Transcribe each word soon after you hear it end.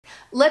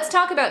Let's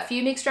talk about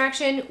fume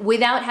extraction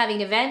without having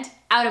to vent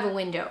out of a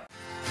window.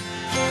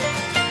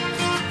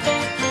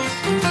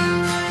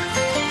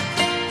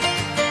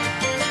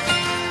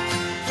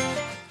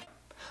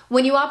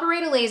 When you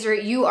operate a laser,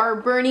 you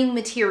are burning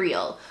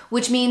material,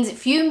 which means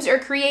fumes are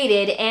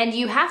created and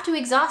you have to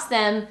exhaust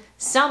them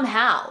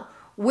somehow.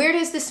 Where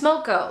does the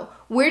smoke go?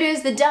 Where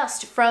does the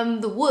dust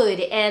from the wood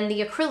and the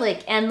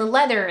acrylic and the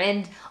leather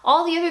and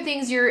all the other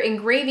things you're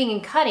engraving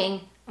and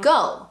cutting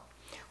go?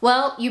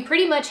 Well, you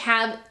pretty much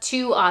have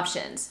two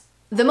options.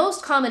 The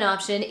most common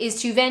option is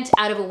to vent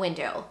out of a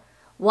window.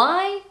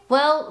 Why?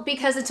 Well,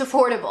 because it's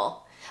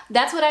affordable.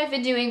 That's what I've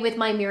been doing with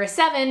my Mira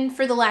 7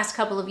 for the last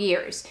couple of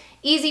years.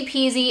 Easy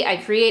peasy, I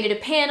created a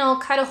panel,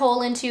 cut a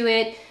hole into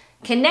it,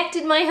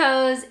 connected my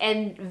hose,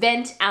 and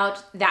vent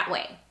out that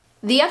way.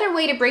 The other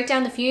way to break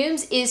down the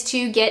fumes is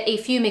to get a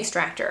fume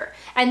extractor,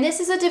 and this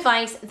is a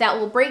device that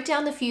will break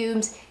down the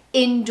fumes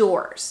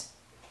indoors.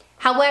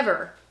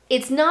 However,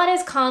 it's not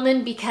as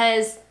common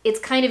because it's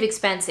kind of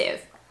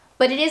expensive,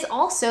 but it is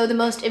also the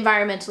most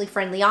environmentally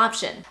friendly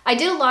option. I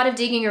did a lot of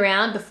digging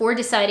around before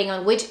deciding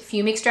on which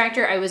fume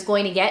extractor I was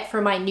going to get for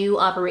my new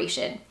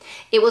operation.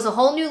 It was a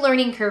whole new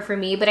learning curve for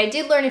me, but I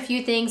did learn a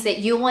few things that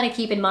you'll want to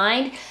keep in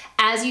mind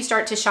as you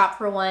start to shop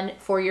for one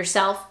for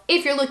yourself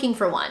if you're looking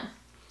for one.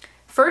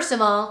 First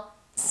of all,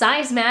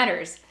 size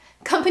matters.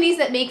 Companies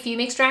that make fume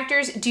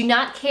extractors do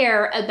not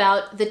care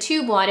about the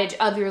tube wattage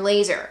of your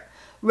laser.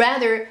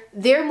 Rather,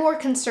 they're more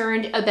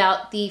concerned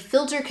about the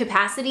filter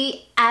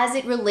capacity as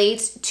it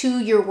relates to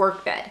your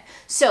workbed.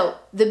 So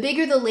the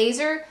bigger the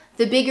laser,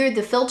 the bigger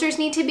the filters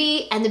need to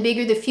be, and the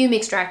bigger the fume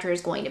extractor is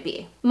going to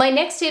be. My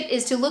next tip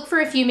is to look for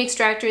a fume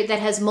extractor that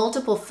has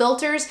multiple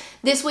filters.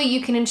 This way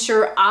you can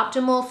ensure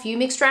optimal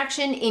fume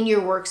extraction in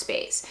your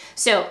workspace.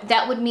 So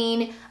that would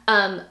mean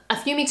a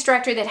fume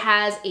extractor that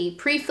has a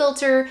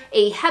pre-filter,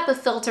 a HEPA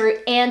filter,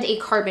 and a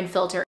carbon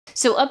filter.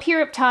 So up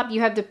here up top,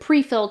 you have the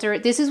pre-filter.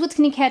 This is what's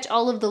going to catch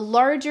all of the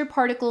larger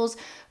particles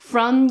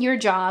from your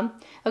job,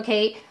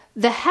 okay?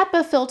 The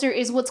HEPA filter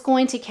is what's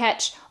going to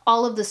catch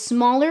all of the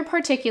smaller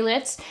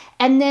particulates.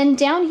 And then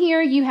down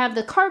here, you have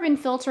the carbon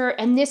filter,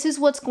 and this is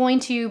what's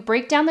going to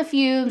break down the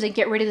fumes and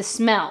get rid of the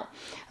smell,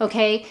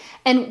 okay?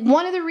 And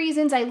one of the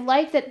reasons I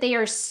like that they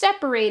are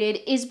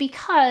separated is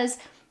because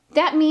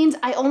that means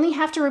I only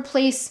have to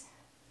replace,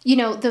 you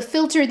know, the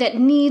filter that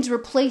needs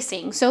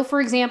replacing. So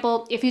for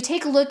example, if you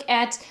take a look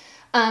at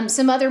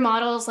some other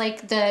models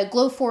like the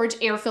Glowforge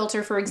air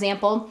filter, for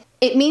example,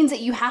 it means that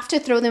you have to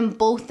throw them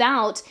both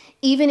out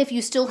even if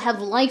you still have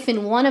life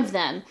in one of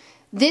them.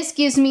 This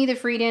gives me the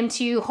freedom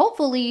to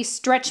hopefully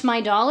stretch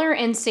my dollar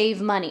and save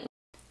money.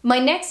 My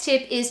next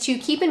tip is to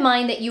keep in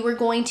mind that you are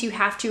going to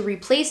have to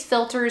replace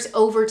filters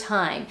over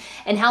time,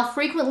 and how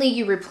frequently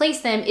you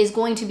replace them is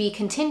going to be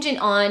contingent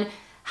on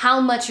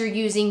how much you're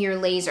using your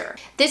laser.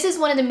 This is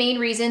one of the main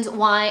reasons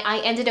why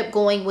I ended up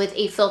going with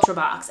a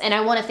FiltraBox, and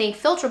I want to thank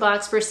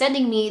FiltraBox for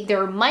sending me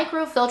their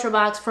micro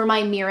FiltraBox for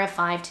my Mira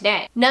 5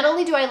 today. Not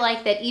only do I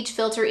like that each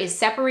filter is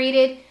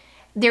separated,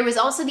 there was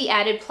also the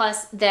added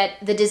plus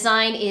that the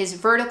design is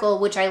vertical,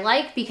 which I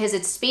like because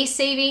it's space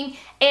saving,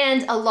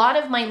 and a lot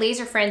of my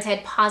laser friends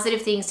had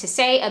positive things to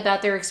say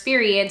about their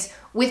experience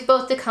with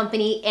both the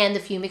company and the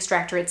fume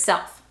extractor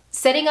itself.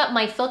 Setting up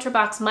my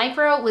FiltraBox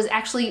Micro was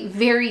actually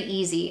very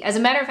easy. As a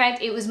matter of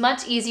fact, it was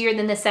much easier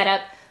than the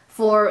setup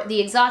for the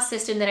exhaust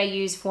system that I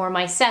use for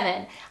my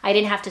 7. I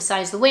didn't have to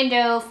size the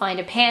window, find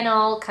a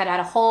panel, cut out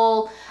a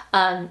hole,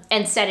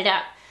 and set it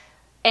up.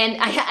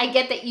 And I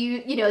get that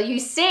you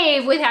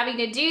save with having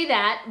to do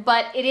that,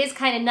 but it is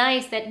kind of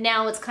nice that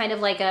now it's kind of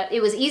like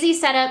it was easy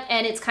setup,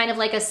 and it's kind of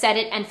like a set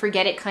it and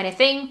forget it kind of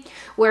thing.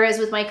 Whereas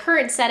with my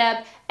current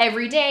setup,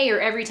 every day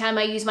or every time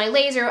I use my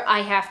laser,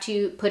 I have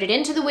to put it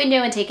into the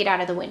window and take it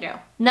out of the window.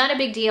 Not a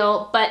big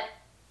deal, but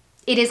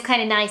it is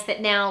kind of nice that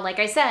now, like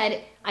I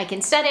said, I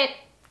can set it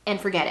and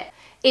forget it.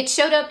 It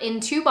showed up in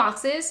 2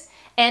 boxes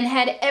and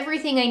had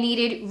everything I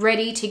needed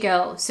ready to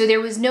go. So there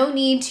was no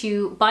need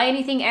to buy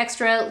anything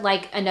extra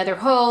like another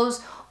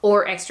hose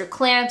or extra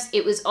clamps.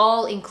 It was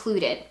all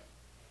included.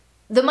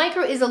 The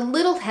Micro is a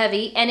little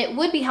heavy, and it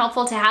would be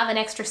helpful to have an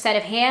extra set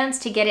of hands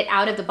to get it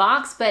out of the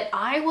box, but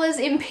I was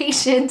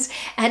impatient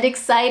and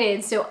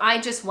excited, so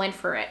I just went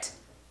for it.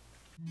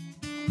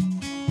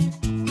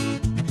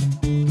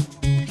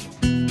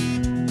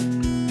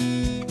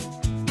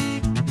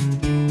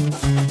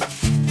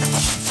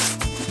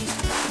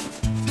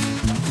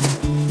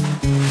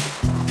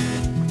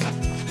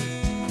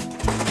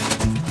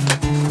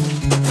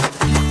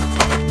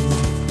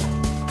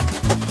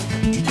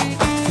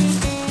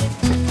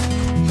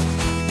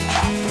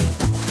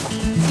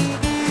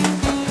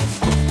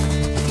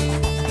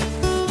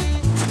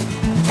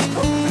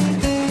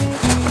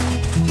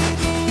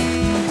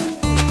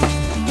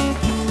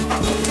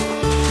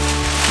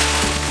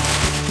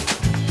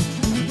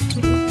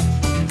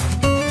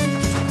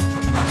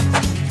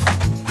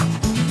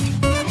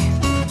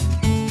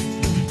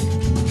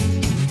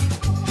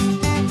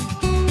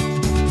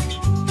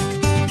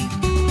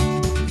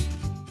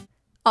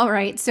 All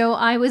right, so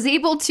I was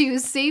able to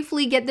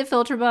safely get the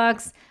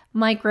FiltraBox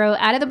Micro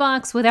out of the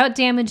box without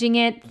damaging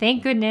it,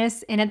 thank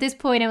goodness. And at this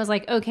point I was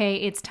like, okay,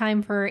 it's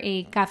time for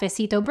a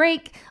cafecito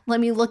break. Let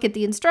me look at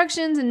the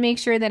instructions and make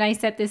sure that I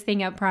set this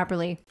thing up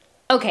properly.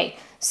 Okay,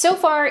 so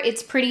far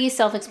it's pretty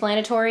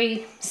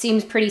self-explanatory,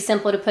 seems pretty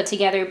simple to put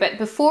together, but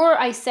before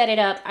I set it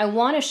up, I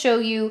want to show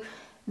you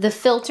the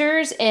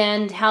filters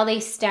and how they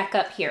stack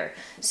up here.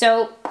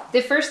 So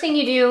the first thing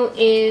you do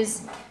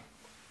is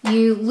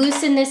you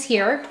loosen this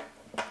here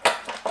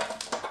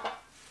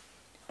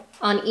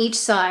on each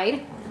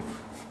side.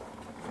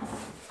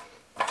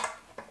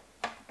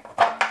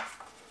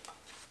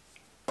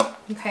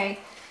 Okay,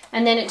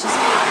 and then it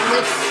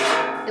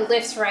just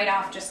lifts right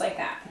off just like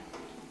that.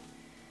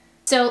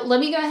 So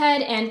let me go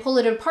ahead and pull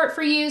it apart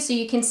for you so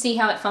you can see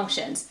how it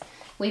functions.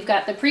 We've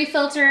got the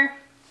pre-filter,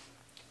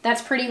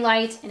 that's pretty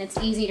light and it's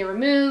easy to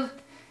remove.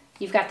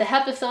 You've got the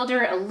HEPA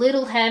filter, a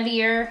little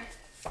heavier,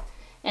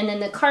 and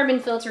then the carbon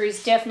filter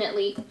is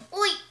definitely,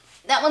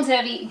 that one's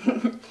heavy.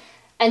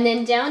 And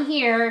then down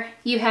here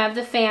you have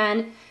the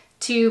fan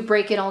to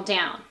break it all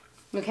down,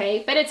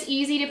 okay? But it's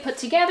easy to put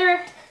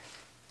together.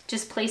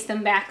 Just place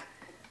them back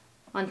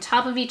on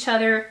top of each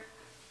other,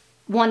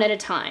 one at a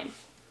time.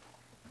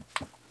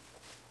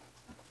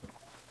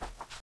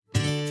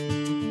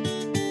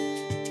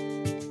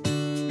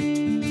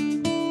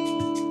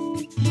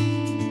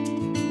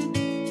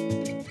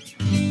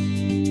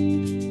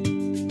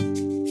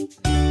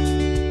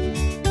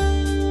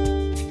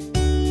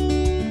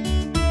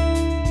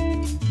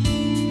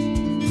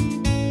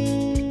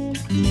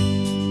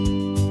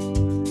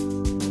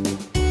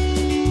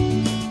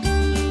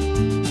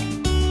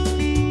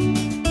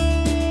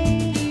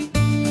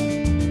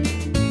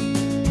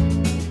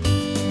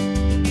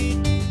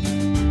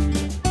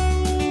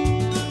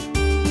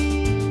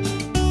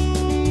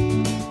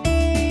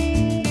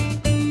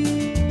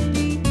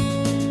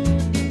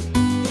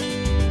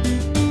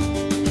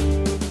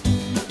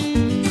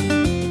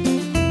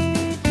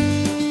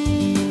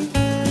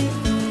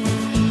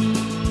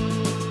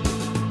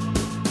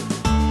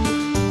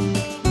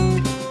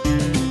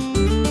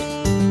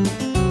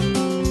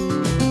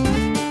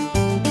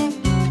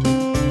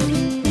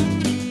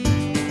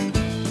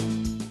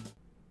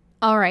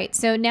 All right,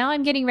 so now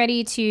I'm getting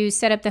ready to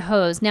set up the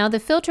hose. Now the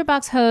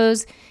FiltraBox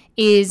hose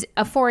is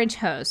a 4-inch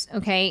hose,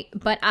 okay?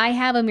 But I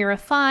have a Mira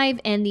 5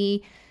 and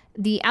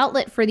the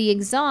outlet for the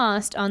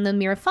exhaust on the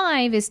Mira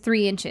 5 is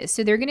 3 inches.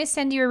 So they're gonna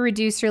send you a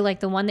reducer like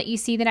the one that you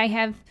see that I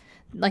have,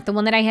 like the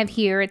one that I have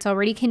here. It's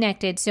already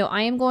connected. So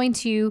I am going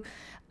to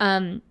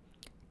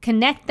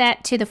connect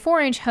that to the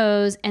 4-inch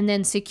hose and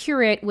then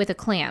secure it with a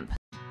clamp.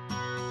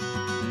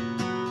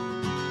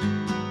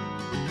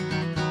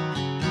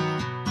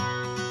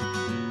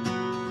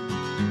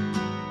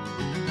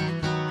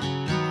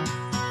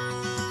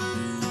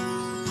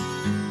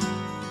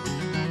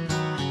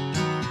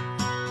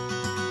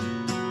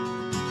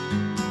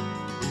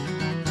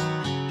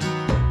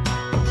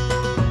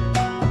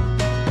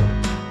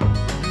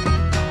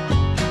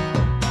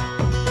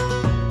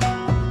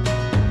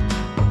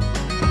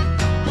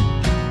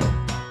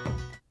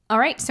 All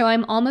right, so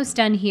I'm almost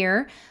done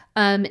here.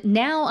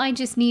 Now I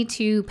just need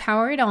to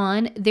power it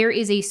on. There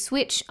is a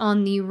switch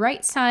on the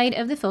right side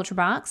of the filter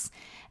box,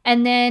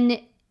 and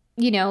then,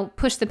 you know,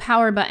 push the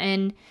power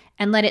button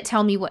and let it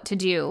tell me what to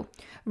do.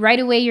 Right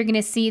away, you're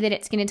gonna see that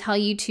it's gonna tell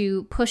you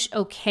to push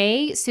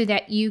OK so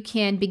that you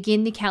can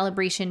begin the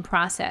calibration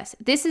process.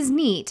 This is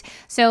neat.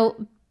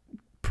 So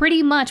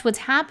pretty much what's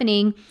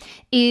happening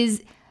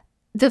is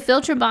the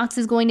FiltraBox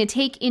is going to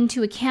take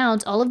into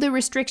account all of the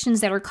restrictions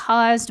that are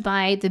caused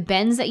by the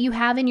bends that you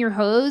have in your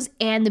hose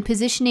and the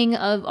positioning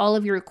of all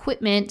of your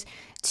equipment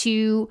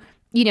to,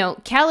 you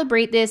know,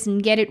 calibrate this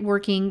and get it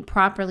working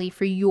properly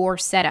for your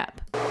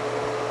setup.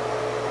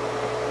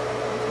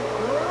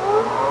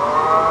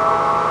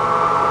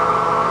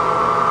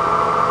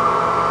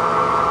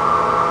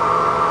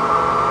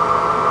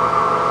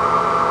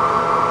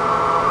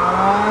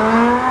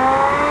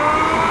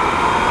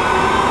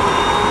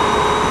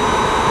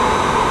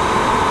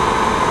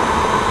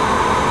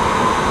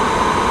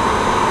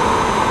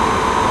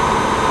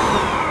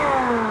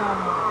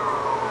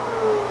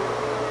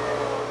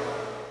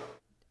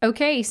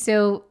 Okay,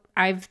 so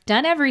I've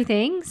done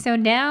everything. So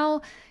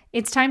now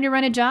it's time to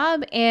run a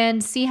job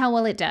and see how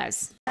well it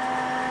does.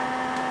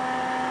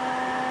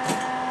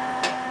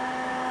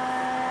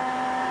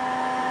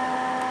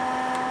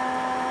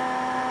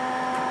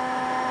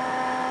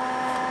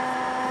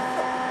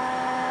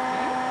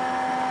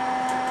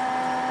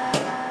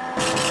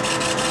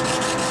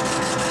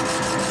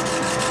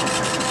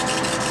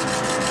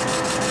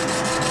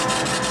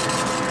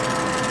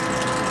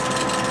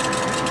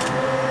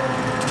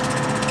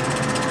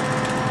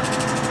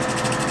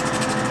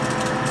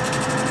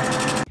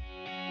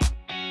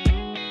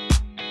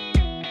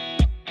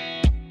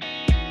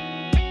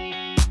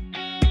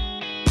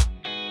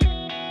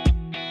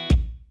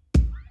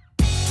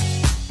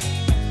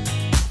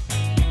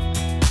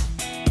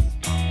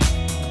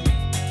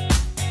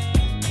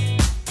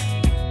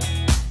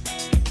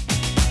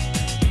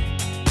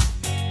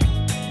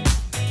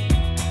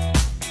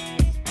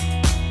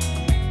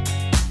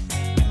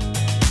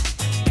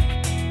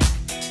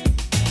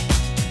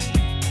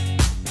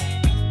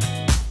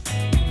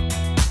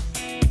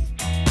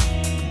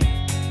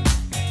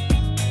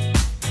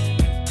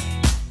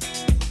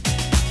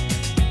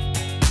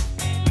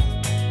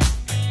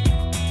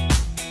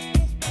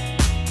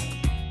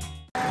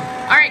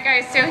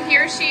 Guys, so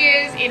here she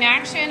is in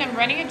action. I'm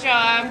running a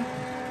job.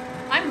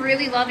 I'm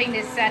really loving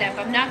this setup.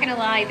 I'm not gonna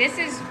lie. This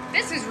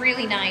is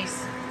really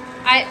nice.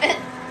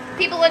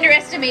 People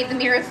underestimate the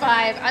Mira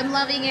 5. I'm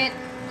loving it.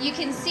 You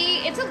can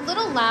see it's a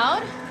little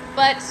loud,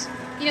 but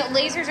you know,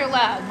 lasers are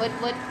loud.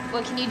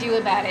 What can you do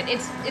about it?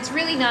 It's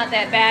really not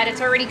that bad.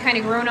 It's already kind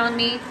of grown on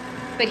me.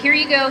 But here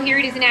you go. Here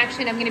it is in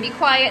action. I'm gonna be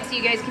quiet so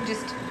you guys can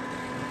just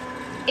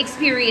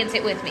experience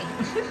it with me.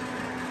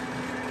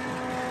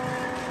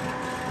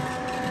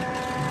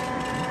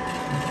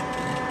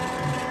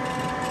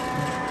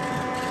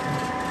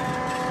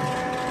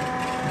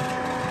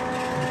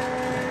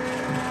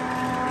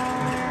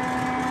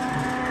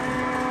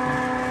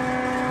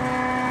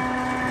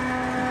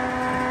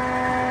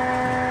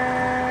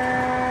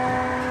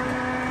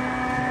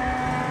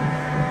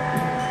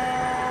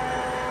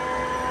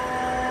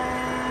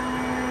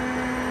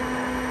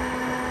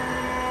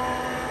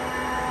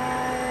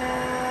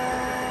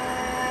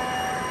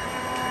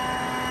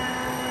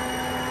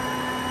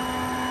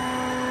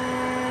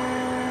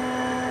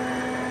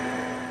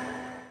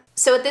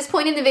 So at this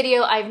point in the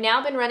video, I've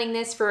now been running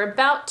this for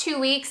about 2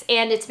 weeks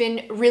and it's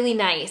been really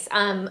nice.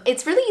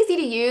 It's really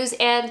easy to use,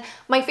 and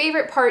my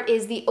favorite part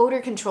is the odor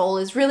control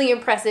is really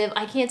impressive.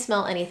 I can't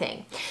smell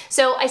anything.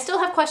 So I still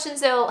have questions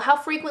though. How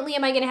frequently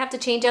am I gonna have to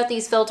change out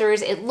these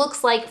filters? It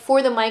looks like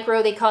for the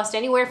Micro, they cost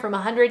anywhere from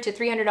 $100 to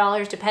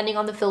 $300 depending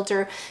on the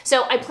filter.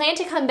 So I plan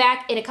to come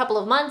back in a couple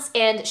of months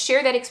and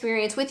share that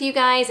experience with you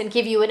guys and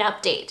give you an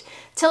update.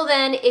 Till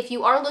then, if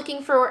you are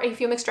looking for a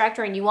fume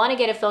extractor and you want to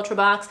get a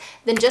FiltraBox,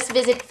 then just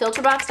visit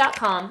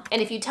FiltraBox.com,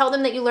 and if you tell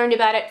them that you learned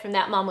about it from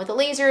That Mom with a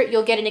Laser,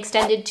 you'll get an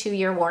extended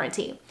 2-year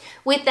warranty.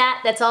 With that,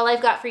 that's all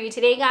I've got for you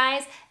today,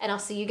 guys, and I'll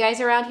see you guys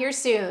around here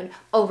soon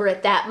over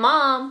at That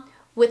Mom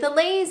with a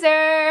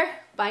Laser.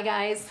 Bye,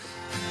 guys.